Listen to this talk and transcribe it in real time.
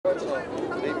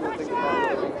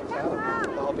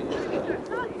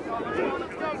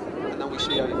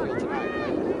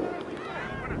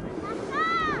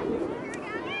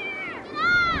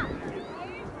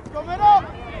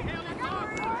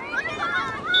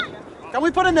Can we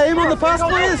put a name on the pass,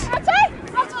 please?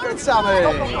 Good, Sammy.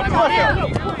 Okay,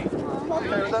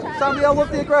 Sammy, I love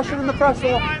the aggression in the press,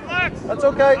 though. That's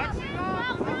okay.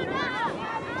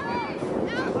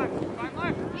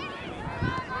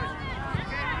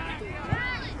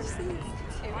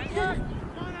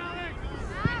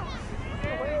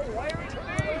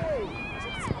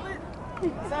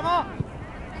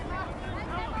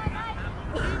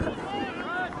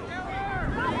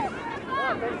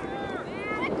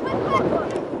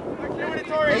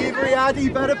 Avery, Addy,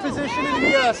 better position in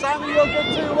here. Sammy, you're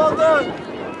good too. Well done.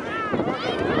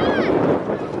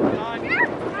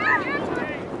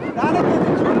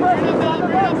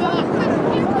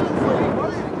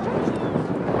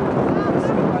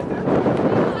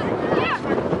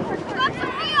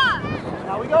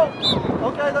 Now we go.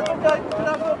 Okay, that's okay.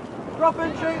 Drop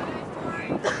in, Chief.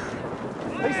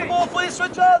 Face the ball, please.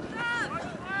 Switch on.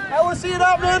 Ella, see it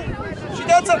happening. She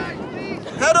gets it.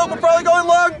 Head up, we're probably going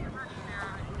long.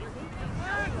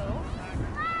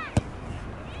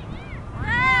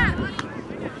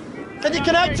 Can you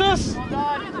connect us?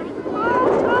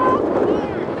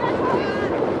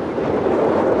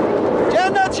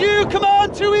 Jen, that's you. Come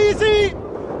on, too easy.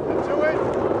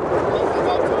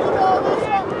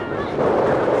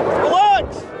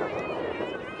 Relax.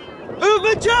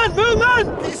 Movement, Jen,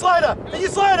 movement. Knee slider, knee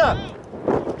slider.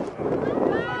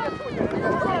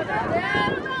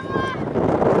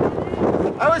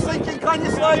 I was thinking, can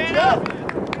you slide, Jen?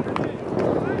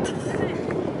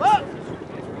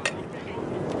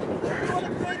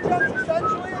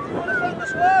 Essentially, if you want to send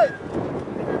this way.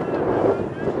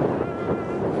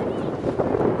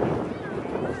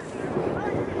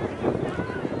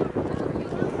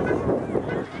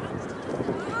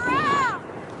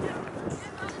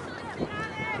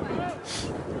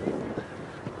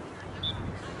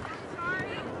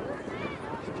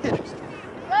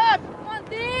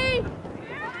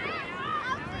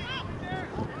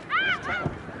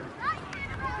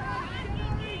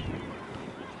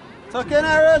 Tuck in,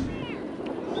 Aaron.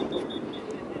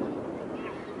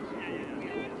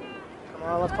 Come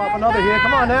on, let's pop another here.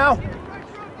 Come on now.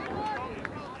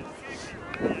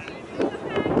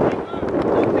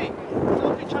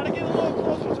 Sophie, try to get a little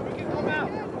closer so we can come out.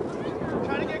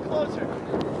 Try to get closer.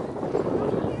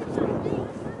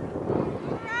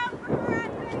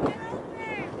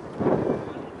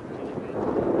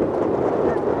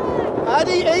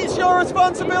 Addy, 8's your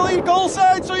responsibility. Goal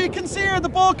side so you can see her. The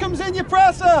ball comes in, you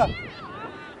press her.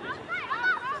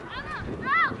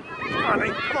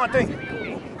 Come on, Dink.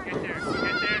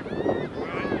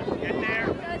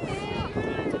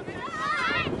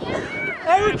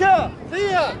 Erica,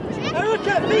 Thea,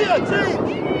 team.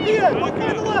 Thea, look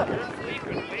on the left.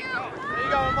 There you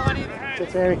go, Amani.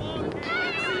 That's Harry.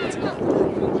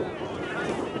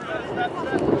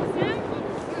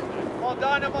 Well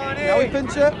done, Amani. Now we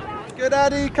pinch it. Good,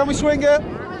 Addy. Can we swing it?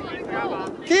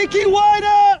 Kiki,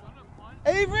 wider.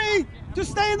 Avery,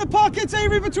 just stay in the pockets,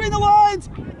 Avery, between the lines.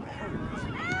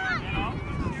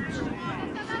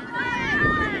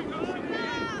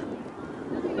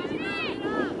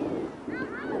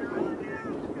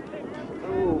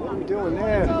 Doing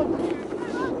there.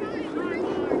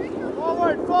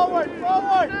 Forward!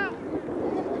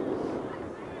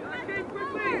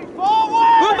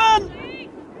 Woman!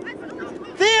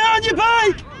 Thea on your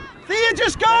bike! Thea,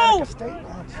 just go!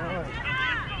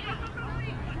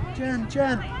 Jen.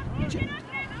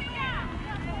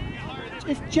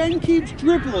 If Jen keeps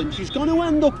dribbling, she's going to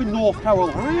end up in North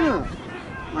Carolina.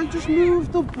 I just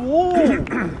moved the ball.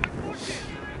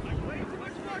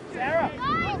 Sarah!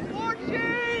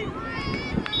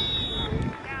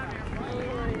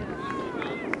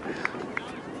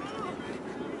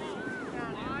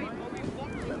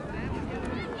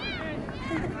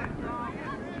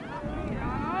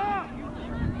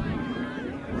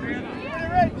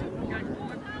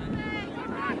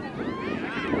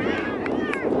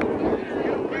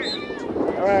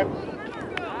 All right.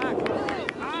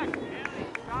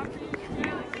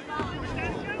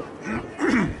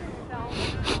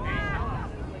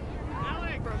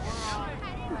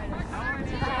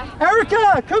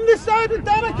 Erica, come this side with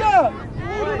Danica.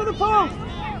 Hold over the post.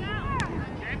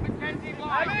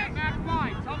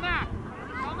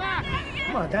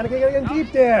 Come on, Danica, you're getting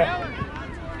deep there.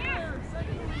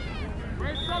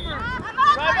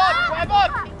 Drive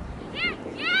up.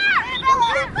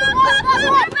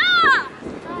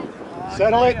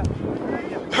 Settle it.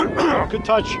 Good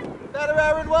touch. Better,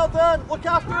 Aaron. Well done. Look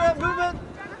after it. Move it.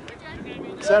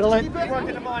 Settle it.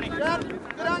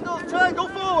 Good angle. Turn. Go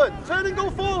forward. Turn and go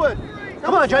forward.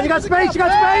 Come on, John. You got space. You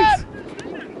got space.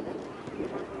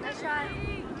 Nice shot.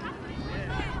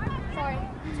 Sorry.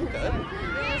 It's okay.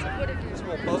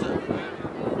 more positive.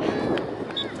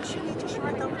 Does she need to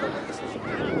shine down with the laces? Like,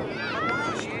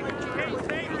 why is she like trying to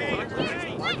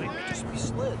why can't it just be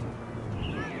slid?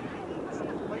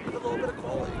 Like with a little bit of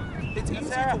quality. It's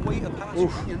easier to weight a pass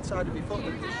from the inside of your foot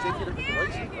than just shaking it with the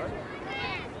laces, right?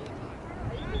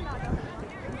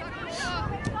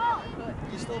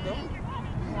 You still don't?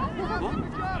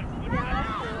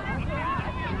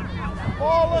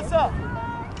 Oh, Alyssa!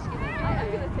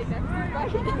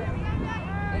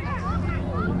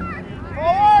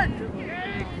 Forward!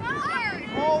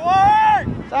 Forward!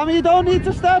 Sammy, you don't need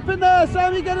to step in there.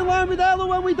 Sammy, get in line with Ella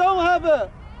when we don't have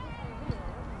it.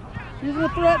 She's a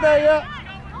threat there, yeah.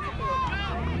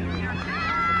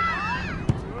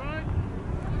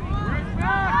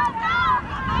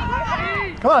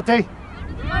 Come on, T.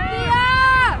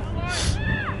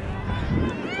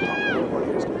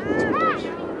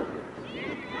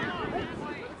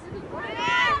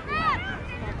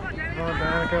 Come on,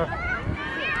 Danica.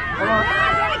 Come on.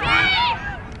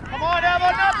 Come on, Emma.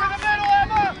 Not to the middle,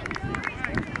 Emma.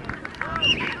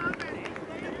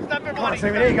 Step in, buddy.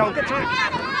 There you go. Get to it.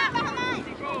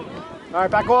 All right,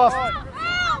 back off.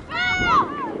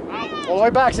 All the way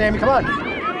back, Sammy. Come on.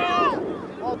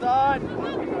 Well done.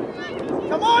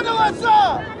 Come on,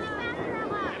 Alyssa.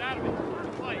 Get out of it.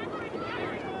 Play.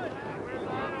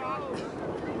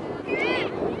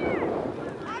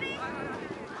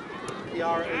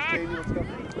 Kiara is Jamie, let's go.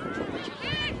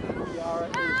 Kiara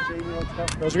is Jamie, let's go.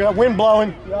 We got wind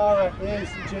blowing. Kiara is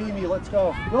Jamie, let's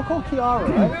go. You're called Kiara,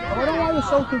 right? I don't know why you're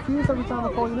so confused every time I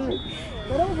call your name.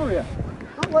 Get over here.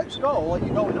 Not let's go like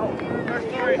you're going home.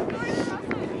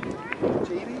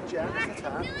 Jamie, Jack is the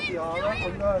tap. Kiara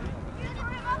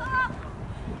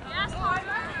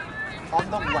on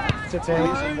the left.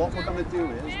 And what we're going to do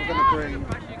is we're going to bring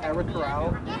Erica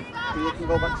out. He can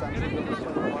go back central. We're going to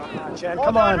play the left. Jen,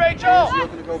 come on. Rachel! You're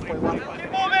going to go play left.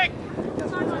 Keep moving!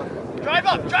 Drive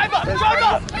up! Drive up! Drive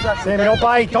up! Sammy, don't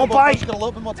bite! Don't bite! Got a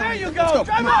little bit more time. There you go!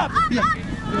 Drive up!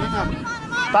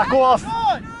 Back off!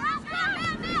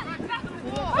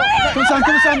 Come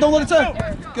on, Sam, don't let it turn.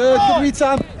 Good read,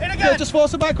 Sam. Good, just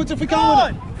force it backwards if we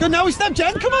can. Good, now we step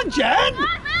Jen. Come on, Jen!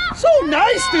 So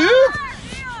nice, dude!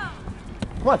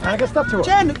 Come on, Danica, step to her.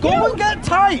 Jen, go and get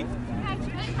tight!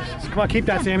 Come on, keep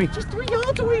that, Sammy. Just 3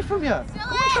 yards away from you. Come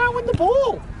on, try and win the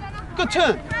ball. Good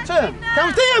turn.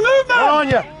 Comes to you, move now! On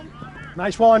you.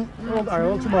 Nice one. A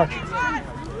little too much.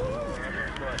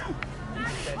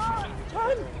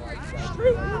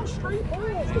 Straight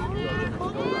ball.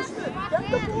 Get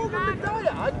the ball from the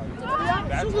diet. The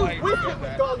absolute wicket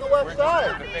we've got on the left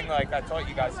side. The thing, like I taught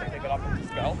you guys to pick it up and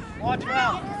just go. Watch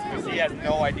out. Because he has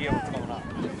no idea what's going on.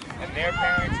 And their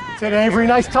parents... That's it, Avery.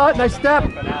 Nice touch. Nice step.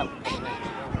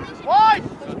 Wide!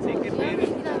 So take advantage.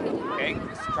 Okay?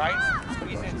 Just try and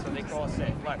squeeze in so they call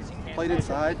sit. Flex. Played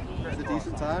inside. It's a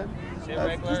decent time. Sit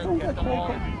regular. Get the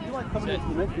ball. You like coming into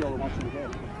the midfield and watching the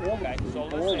game. Okay, so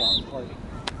listen.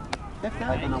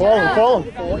 Call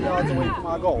him. 4 yards away from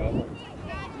our goal.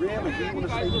 Really, we want to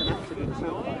stay connected with the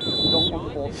centre back. We don't want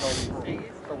the ball to go behind.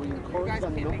 So we encourage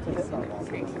them not to hit that ball. The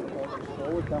ball goes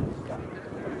forward, down the step.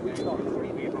 If we start to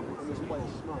and this player is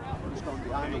smart, we're just going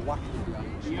behind and whacking him behind.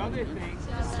 The other thing...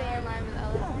 Stay in line with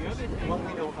Ella. The other thing... Well, we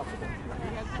don't have the ball.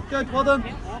 Good, well done.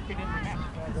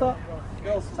 What's up?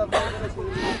 Girls, 7 minutes.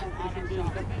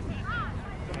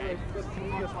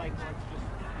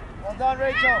 Well done,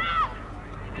 Rachel.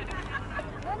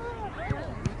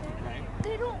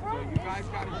 They don't run. So you guys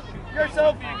got to shoot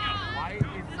Yourself. Why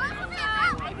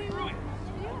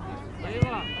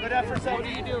Good effort, What are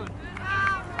you Sophie. doing?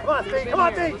 Come on, Steve. Come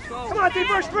on, Steve. Come on, Steve.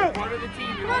 First through. Part of the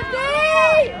team. Come on,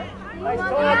 Dave! Nice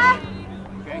touch.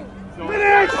 Okay. So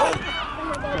Finish.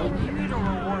 you need a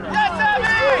reward. Yes, Abby.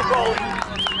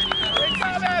 Great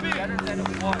job, Abby. Better than it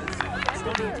was.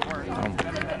 Still needs work.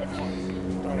 Better than it was.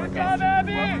 Good job,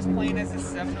 Abby. Whoever's playing as a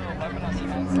 7 or 11 on the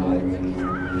outside need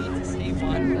to stay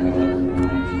on.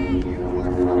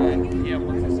 And yeah,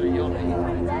 once they start yelling at you.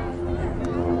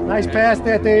 Nice pass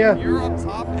there, Thea. You're up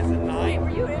top as a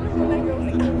 9. You in when I go,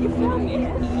 you found me.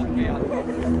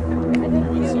 And then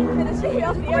you finish it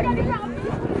off the other.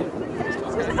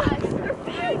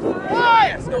 Away!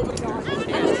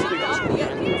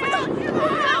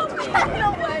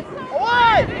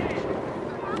 Away!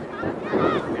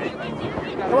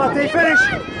 Come on, Dave, finish!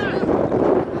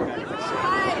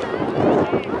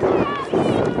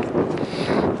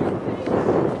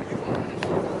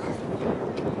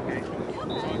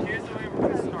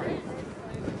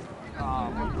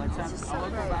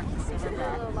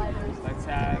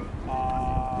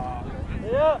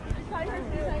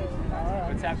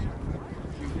 Let's have,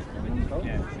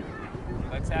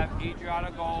 Let's have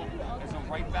Adriana go as a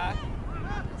right back.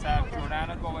 Let's have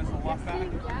Jordana go as the left back.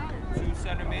 2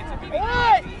 center mids are going to be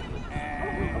Ivy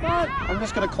and... I'm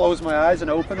just going to close my eyes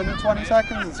and open them in 20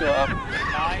 seconds and see what happens.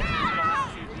 9 is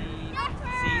going to be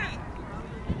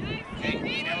Sadie. Okay,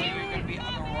 Nelly, you're going to be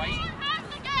on the right.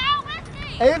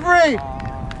 Avery!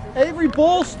 Avery,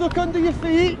 ball stuck under your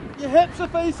feet. Your hips are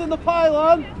facing the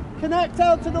pylon. Connect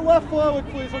out to the left forward,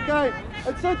 please, okay?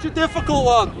 It's such a difficult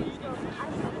one.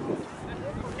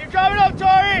 Keep driving up,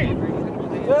 Tori!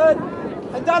 Good.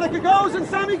 And Danica goes and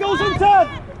Sammy goes on 10.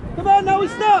 Come on, now we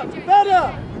stop.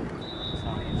 Better.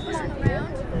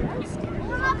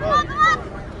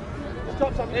 Just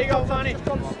drop something. There you go, Sonny.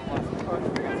 Danica,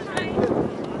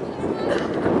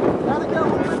 a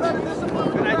little bit better discipline.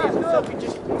 Good idea, Sophie.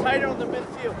 Just tighter on the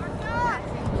midfield.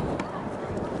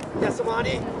 Yes,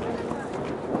 Amani.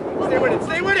 Stay with it,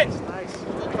 stay with it. Nice.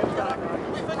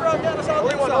 Figure out Yanis out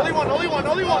Only one, only one, only one,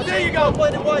 only one. There you go.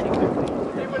 Playing it white.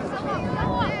 Stay with it.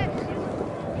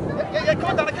 Yeah, come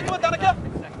on, Danica, come on, Danica.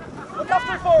 Look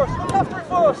after it for us, look after it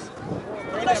for us.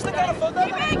 You're not stick out a foot there.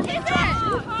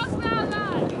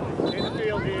 In the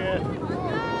field here.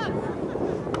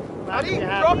 Maddie,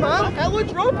 drop out. Ella,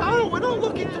 drop out. We're not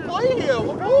looking to play here.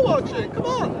 We're ball watching. Come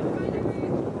on.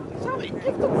 Sammy,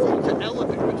 give the ball to Ella,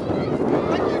 dude.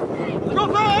 Thank you.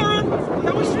 Drop out, Aaron.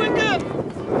 Can we swing it?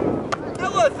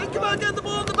 Ella, think about getting the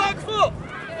ball on the back foot.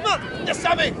 Come on. Yes,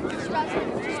 Sammy.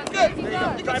 Good.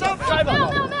 You can stop. Drive up.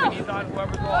 He's on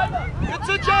whoever's on. Good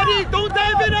touch, Eddie. Don't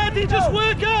dive in, Eddie. Just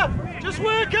work her. Just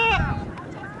work her.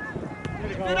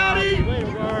 Good, Eddie.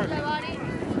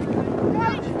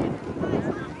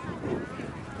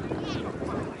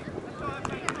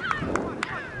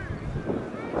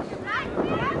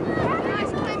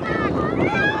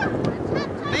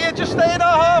 Leah, just stay in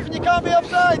our half and you can't be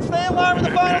offside. Stay in line with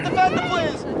the final defender,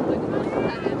 please.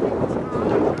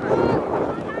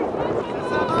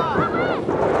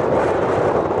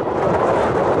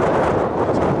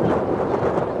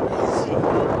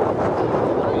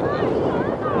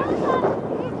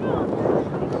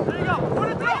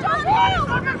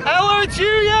 Ella, it's you,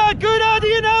 yeah. Good,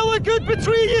 Eddie and Ella. Good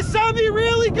between you, Sammy.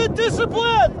 Really good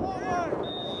discipline.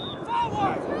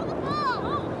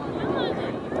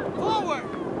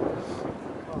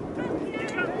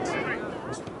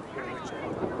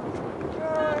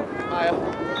 Maya.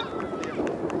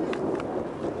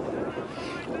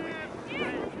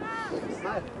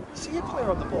 Maya, see a player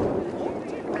on the ball.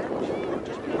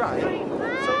 Just be right. So,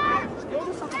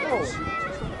 notice on the ball.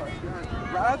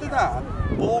 Rather than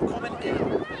ball coming in,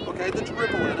 okay, the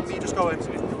dribbling and me just going,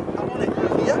 I want it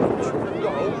here,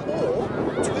 go, or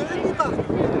turn me back.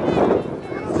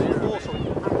 Awesome.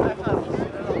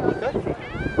 Okay?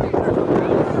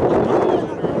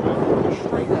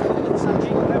 Straight there and send you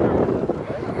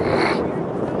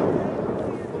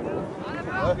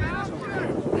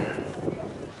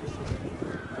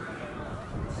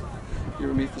you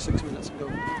were me for 6 minutes ago.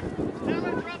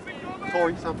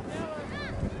 Tori, Sam.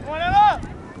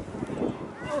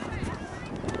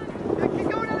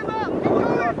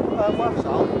 Left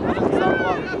side.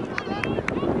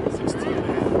 16.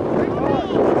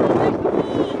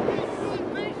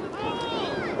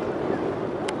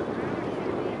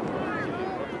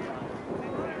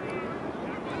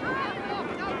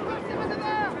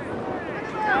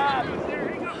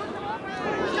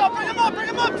 Bring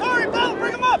him up, Tori, Bill,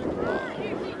 bring him up!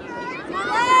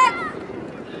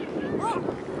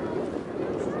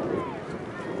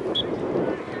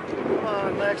 Come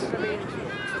on, Lex.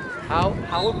 How?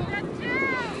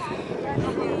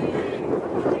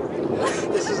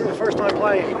 This isn't the first time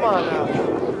playing. Come on now.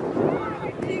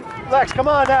 Lex, come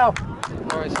on now.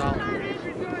 All right, Sal.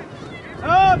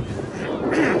 Up!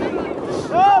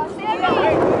 Up!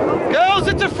 Girls,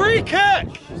 it's a free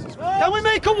kick. Can we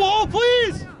make a wall,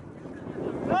 please?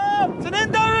 It's an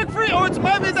indirect free, or it's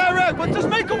maybe direct, but just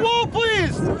make a wall,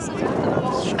 please.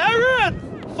 Aaron,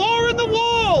 4 in the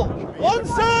wall. One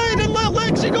side and let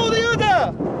Lexi go the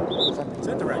other. It's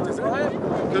indirect, isn't it?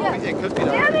 It could be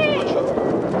that.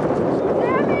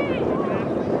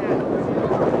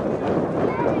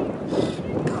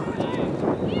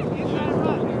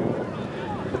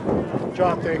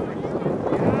 Drop thing.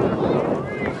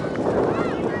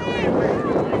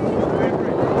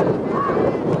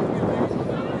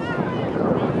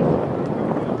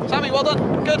 Sammy, well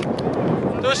done. Good.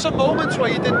 There were some moments where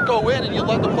you didn't go in and you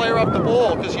let the player have the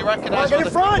ball because you recognised where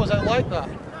the front was out like that.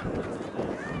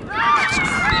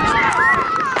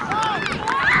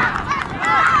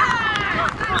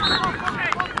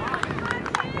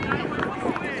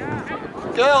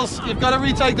 Girls, you've got to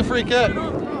retake the free kick.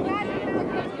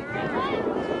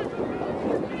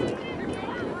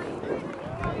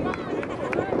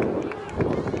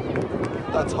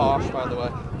 That's harsh, by the way.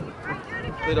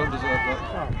 They don't deserve that.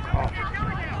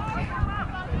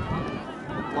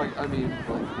 Like, I mean,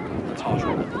 like, that's harsh.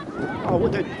 Oh,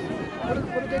 what did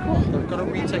they call? They've got to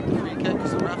retake the free kick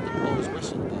because the ref didn't blow his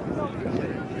whistle.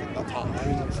 That's harsh. I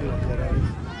didn't see what that is.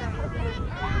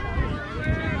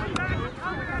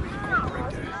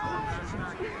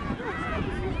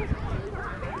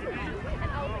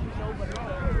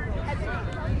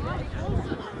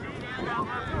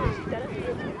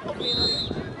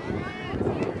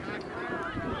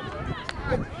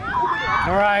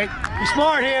 All right, be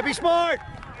smart here, be smart.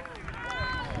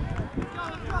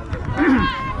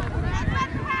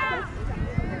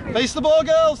 Face the ball,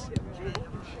 girls.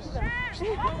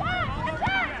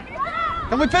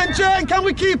 Can we pinch it and can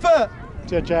we keep it?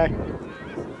 That's it, Jack.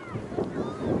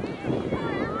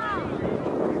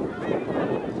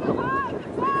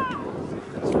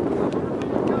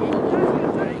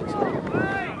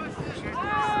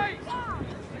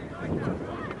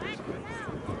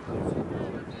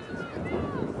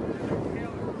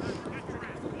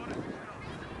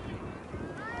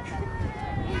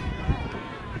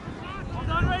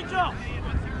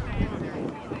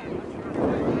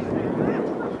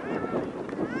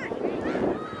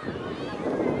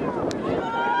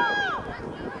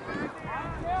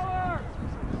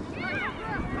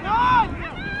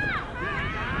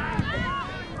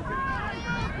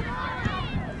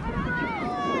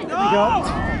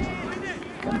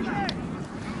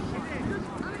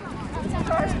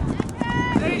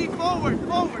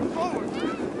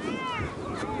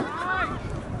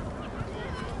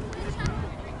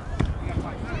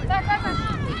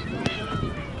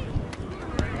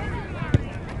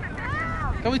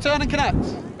 Can we turn and connect?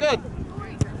 Good.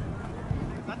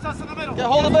 That's us in the middle. Get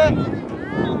hold of it.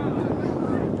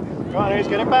 Come on, Hayes,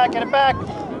 get it back, get it back.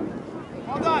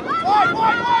 Well done. Wide.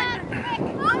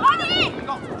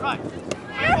 Go, drive.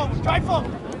 Drive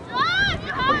forward.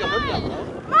 Put your hoodie on, though.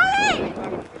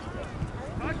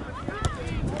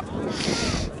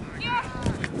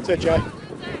 That's it, Jay.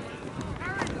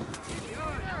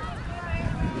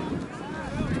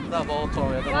 That ball,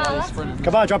 Tori, I don't know why he's sprinting.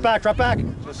 Come on, drop back, drop back.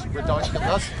 Just ridiculous.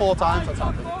 That's 4 times that's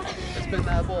happened. It's been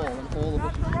their ball and all of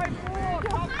it.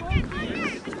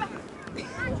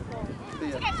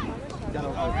 Get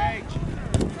over it.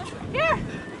 Here!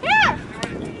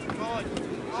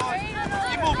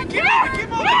 Keep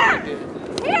moving.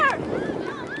 Here!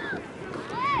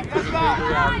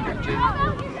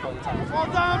 Well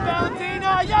done,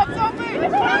 Valentina. Yes, Sophie.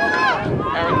 Eric,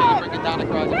 can you bring it down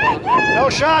across the ball? No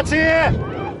shots here.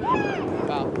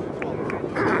 Foul.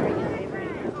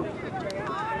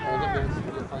 Hold it, guys.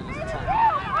 You're playing as a 10.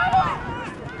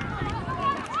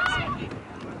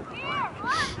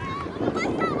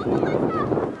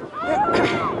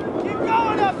 Keep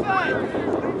going that side.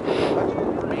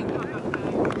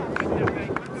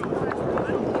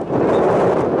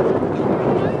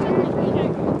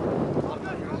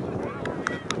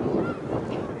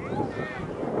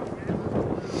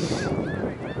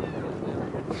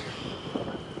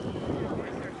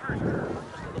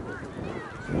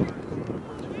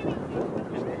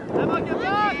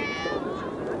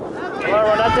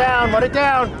 Run it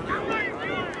down.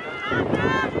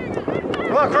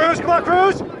 Come on, Cruz, come on,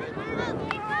 Cruz.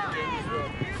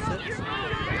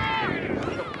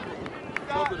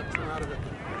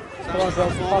 Come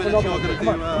Come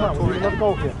on, bro. Come on, we need another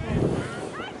goal here.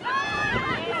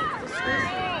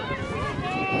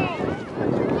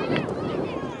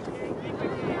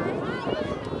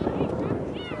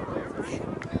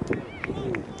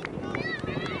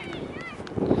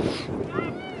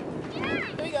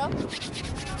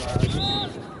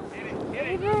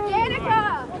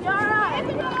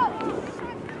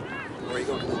 Where are you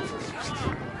going?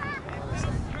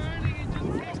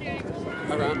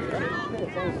 Around here.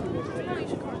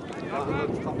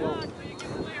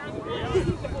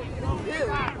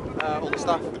 All the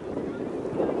staff.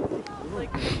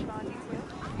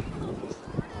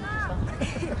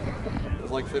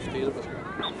 There's like 15 of us.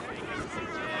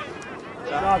 Good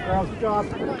job, girls, good job.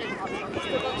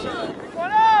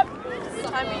 What up?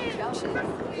 Time to use options.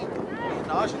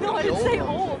 No, I should No, I didn't say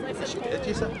hold. I said hold. Did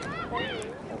you say?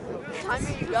 Time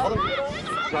to go.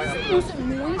 Right. Most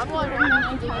annoying thing I've ever done in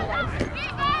my entire life.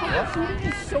 Shooting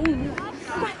is so annoying.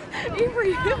 For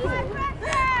you.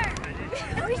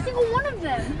 Every single one of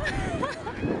them.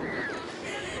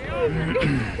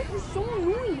 It's so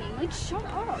annoying. Like, shut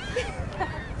up.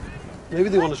 Maybe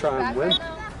they want to try and win.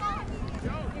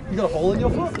 You got a hole in your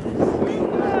foot? The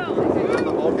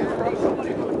ball came across?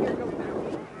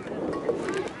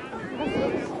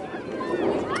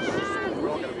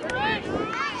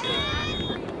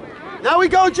 Now we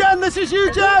go, Jen. This is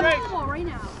you, Jen. Right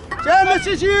now. Jen, this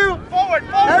is you. Forward.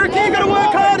 Erica, you gotta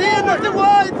work hard here. Nothing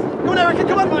wide. Come on, Erica.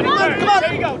 Come on. Come on. Come on.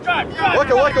 There you go. Drive. Work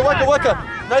her.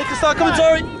 Now you can start coming,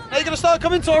 Tori. Now you're gonna start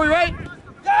coming, Tori, right?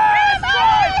 Yes!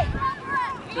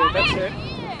 Drive! That's it.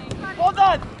 Well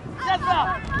done. Yes,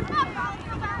 sir.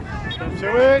 Step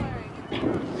to it.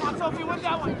 Come on, Sophie, win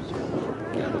that one.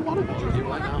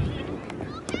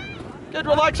 Good,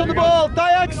 relax on the ball.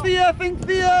 Diax, Thea, think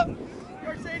Thea.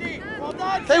 Your CD. Well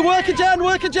done. Okay, work it, Jen.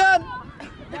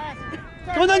 Yes.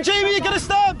 Come on then, Jamie, you gotta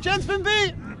stop. Jen's been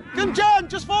beat. Come, Jen,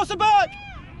 just force her back.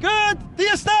 Good.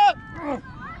 Thea, stop.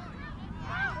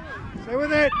 Stay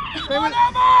with it. Stay with it.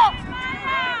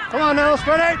 Come on now,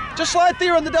 spread it. Just slide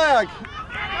Thea on the diag.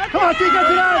 Come on, Thea, get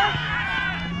to that.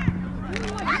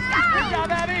 Good job,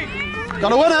 Abby.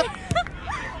 Gotta win it.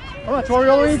 Come on, Tori,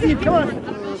 all the way deep. Come on.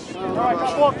 All right,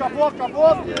 top walk.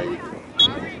 Yeah,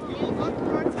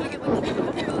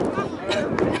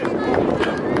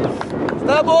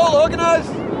 Stop ball, organize.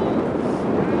 You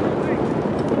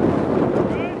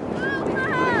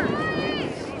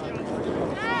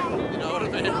know what I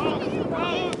mean?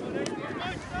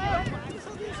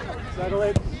 Settle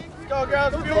it. Go,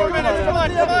 girls. A few more minutes. Come on.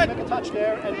 Make a touch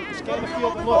there and scan the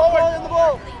field and look.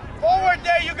 Forward.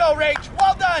 There you go, Rach.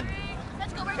 Well done.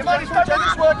 Come on, start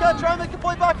Just work out. Try and make a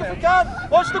point back if you can.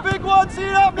 Watch the big one. See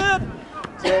it happening.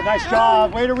 Nice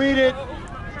job. Way to read it.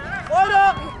 Wide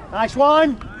up. Nice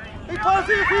one. Be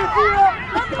positive for your feet.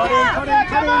 Cut in.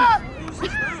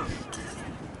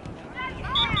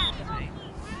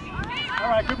 All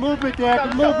right, good movement there.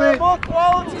 Good movement. More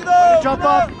quality Way though. to jump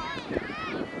up. Let's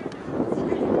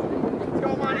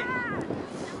go, Monty.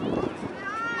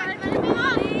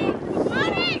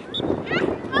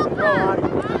 Go on.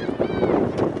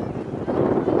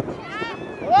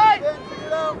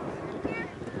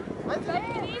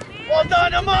 Well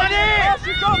done, Amani! Yes,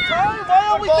 you got time. Why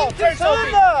are we thinking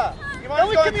turn there? Then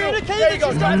we communicate that she's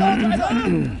got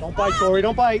time. Don't bite, Tori.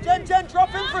 Don't bite. Jen,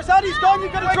 drop in for Sadie's gone. You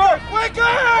gotta drop. Quicker!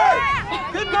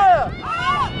 Good, Maya.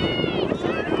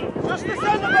 Just the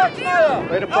centre back, Maya.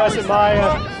 Way to press it,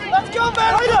 Maya. Let's go,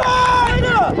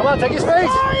 man! Come on, take your space.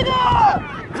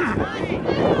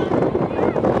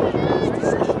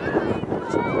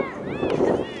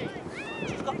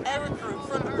 She's got Erica in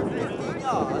front of her 15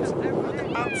 yards with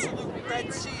an absolute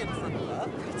Red Sea in front of her.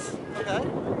 Okay?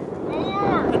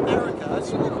 And Erica,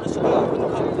 she's looking at her with a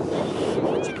confidence,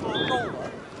 and she can't roll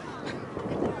her.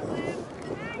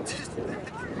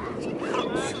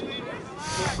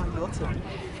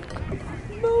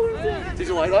 Did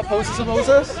you like that, Moses and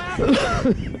Moses?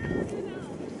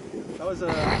 That was a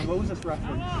Moses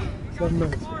reference. 7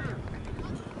 minutes.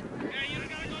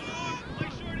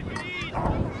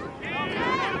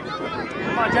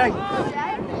 Come on, Jay.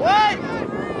 Wait!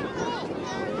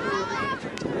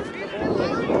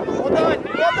 Well done,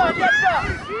 yes, sir!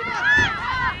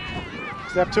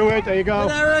 Step to it. There you go.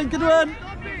 Good, Aaron, good one.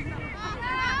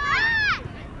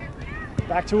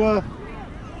 Back to her.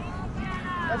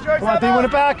 That's yours, Come on, Dean, win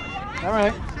it back. All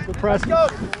right. Good press. Go!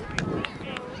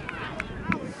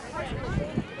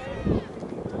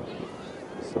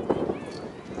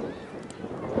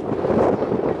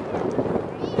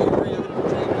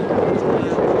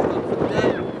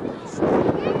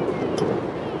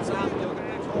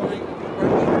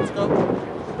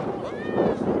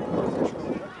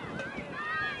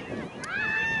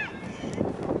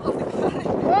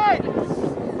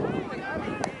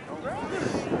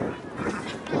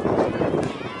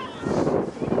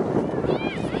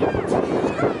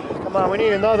 Come on, we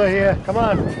need another here. Come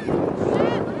on.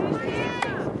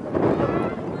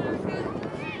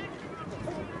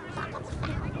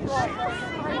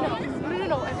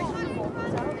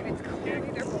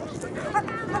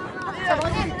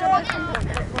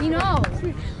 He knows.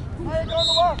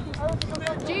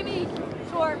 Jamie,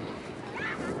 short.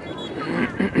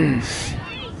 Good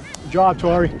job,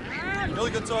 Tori.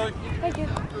 Really good, Tori. Thank you.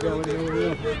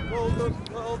 Well done.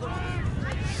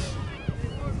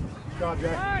 Good job,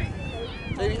 Jay.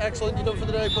 Jamie, excellent. You're done for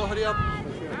the day. Put hoodie on. I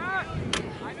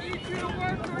need you to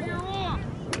work on your off.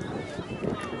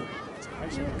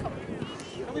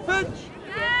 Can we pinch?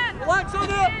 Relax on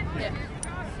it.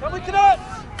 Can we connect?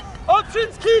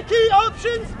 Options, Kiki.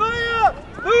 Options, Maya.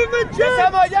 Movement, Jen. Yes,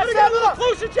 Emma. Yes, Gotta get a little Emma.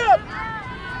 closer, Jen.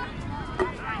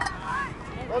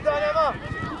 Well done, Emma.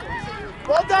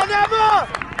 Well done, Emma.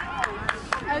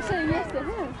 I was saying yes to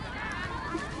him.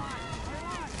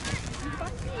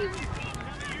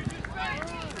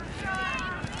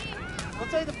 I'll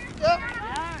take the. Yeah.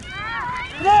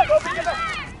 Connect.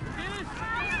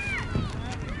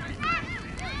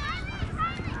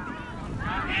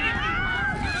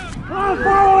 Come on,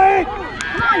 follow it.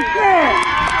 Come on,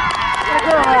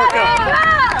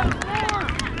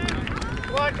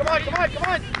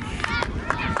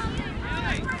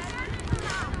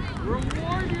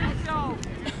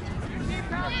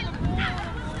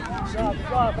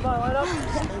 job. Come on, line up.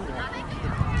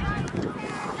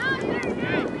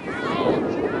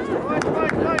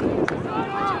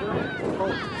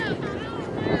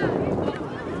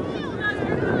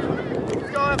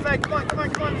 Let's go, FA. Come on, come on,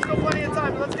 come on. There's still plenty of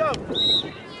time. Let's go.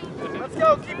 Let's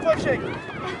go. Keep pushing.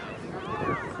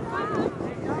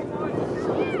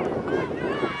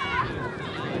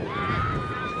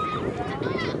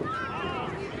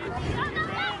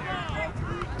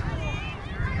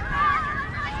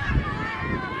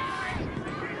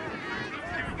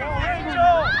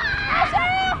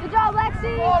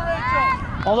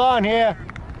 Hold on here.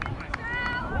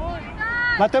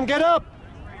 Let them get up.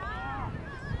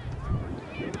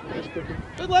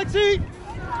 Good, Lexi.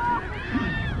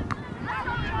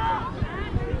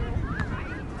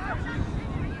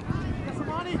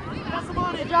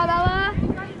 Good job, Ella.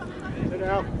 Sit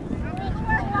down.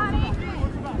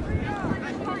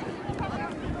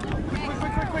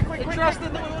 Quick.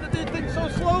 Interesting that we want to do things so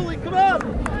slowly. Come on.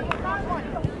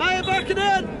 Maya, back it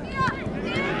in.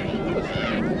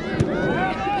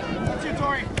 That's you,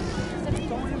 Tori.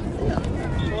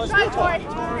 So let's do Tori.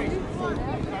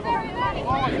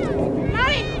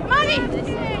 Money.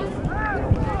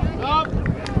 Up.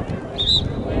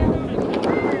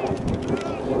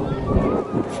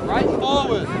 Right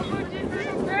forward.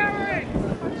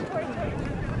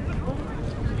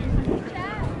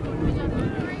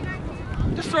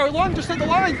 Just throw it long, just hit the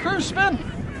line, cruise, spin.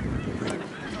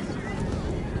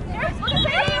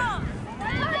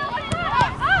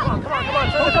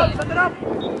 Come on, send it up.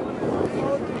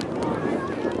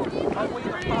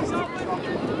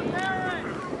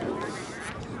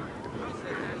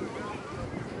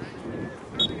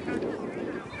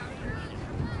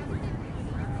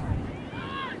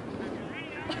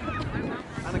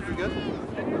 Anik, you good?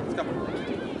 Let's go.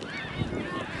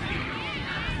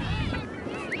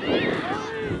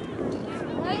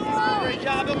 Great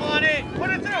job, Amani. Put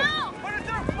it through.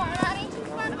 Come on, Lottie.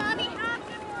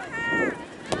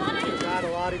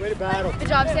 Battle, Lottie. Way to battle. Good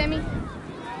job, Sammy.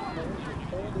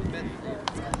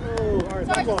 Oh, all right,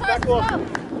 back off.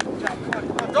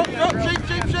 Go,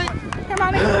 shape. Come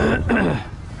on,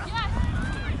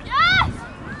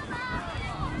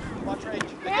 Watch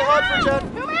range. Make it hard for Jen.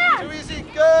 Too easy,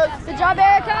 good. Good job,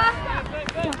 Erica.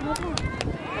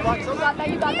 Relax, You got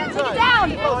that. Take it down.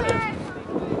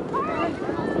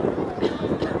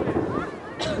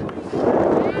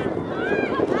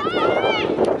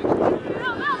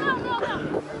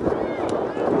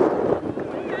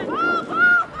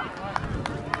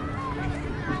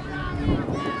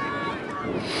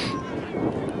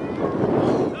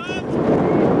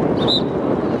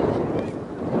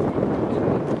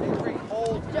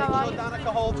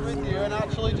 Holds with you and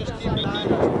actually just keep an eye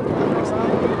on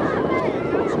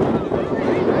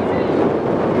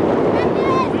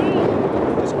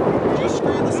just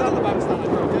screw the centre back stand.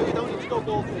 Okay? You don't need to go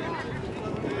goal for you.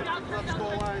 That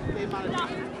score line, game manager.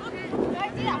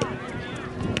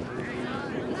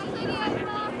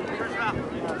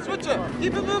 Switch it,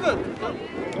 keep it moving.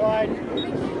 Wide.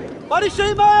 Body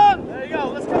shape, man. There you go,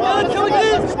 let's come on. Can we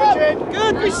keep?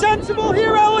 Good, be sensible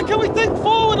here, Ella. Can we think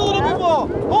forward a little bit more?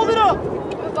 Hold it up.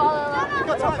 Good ball,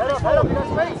 Ella. Head up, you got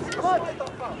space. Come on.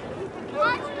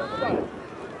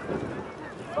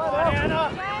 Come on, Anna.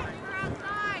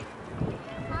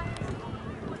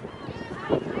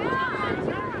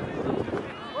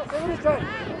 Stay with his train.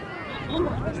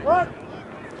 Nice work.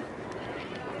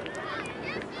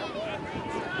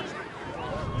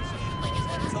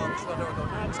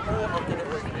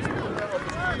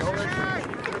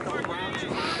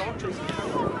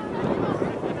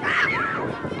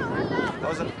 How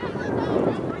was it?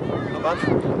 Not bad?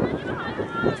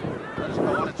 I just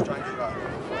wanted to try and do that.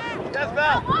 Yes,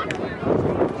 Bell!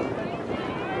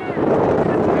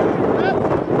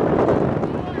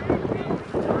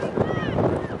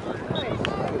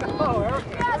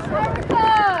 Yes, Erica.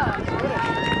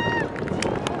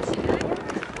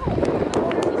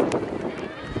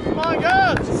 Come on,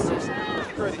 guys!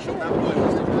 Pretty sure that was.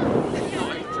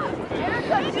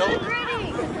 Erica, too gritty.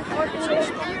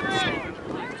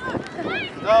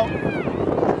 No.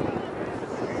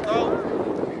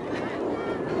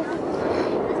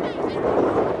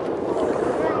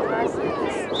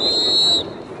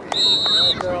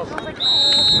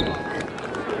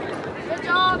 Good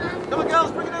job. Come on,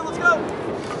 girls, bring it in, let's go!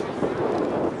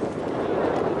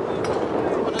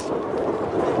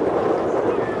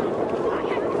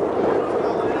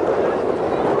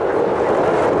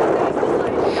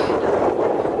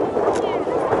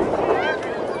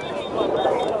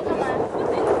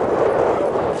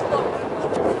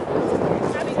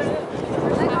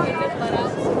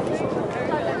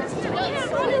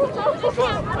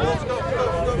 Let's go.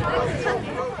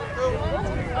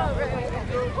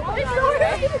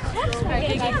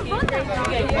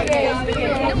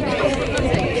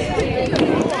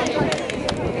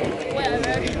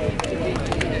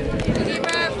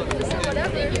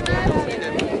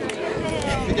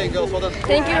 Again, girls, well done.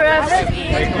 Thank you, refs.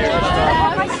 Thank you.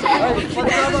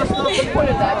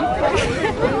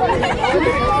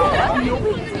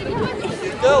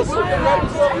 Girls,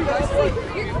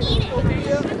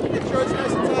 make sure it's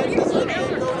nice and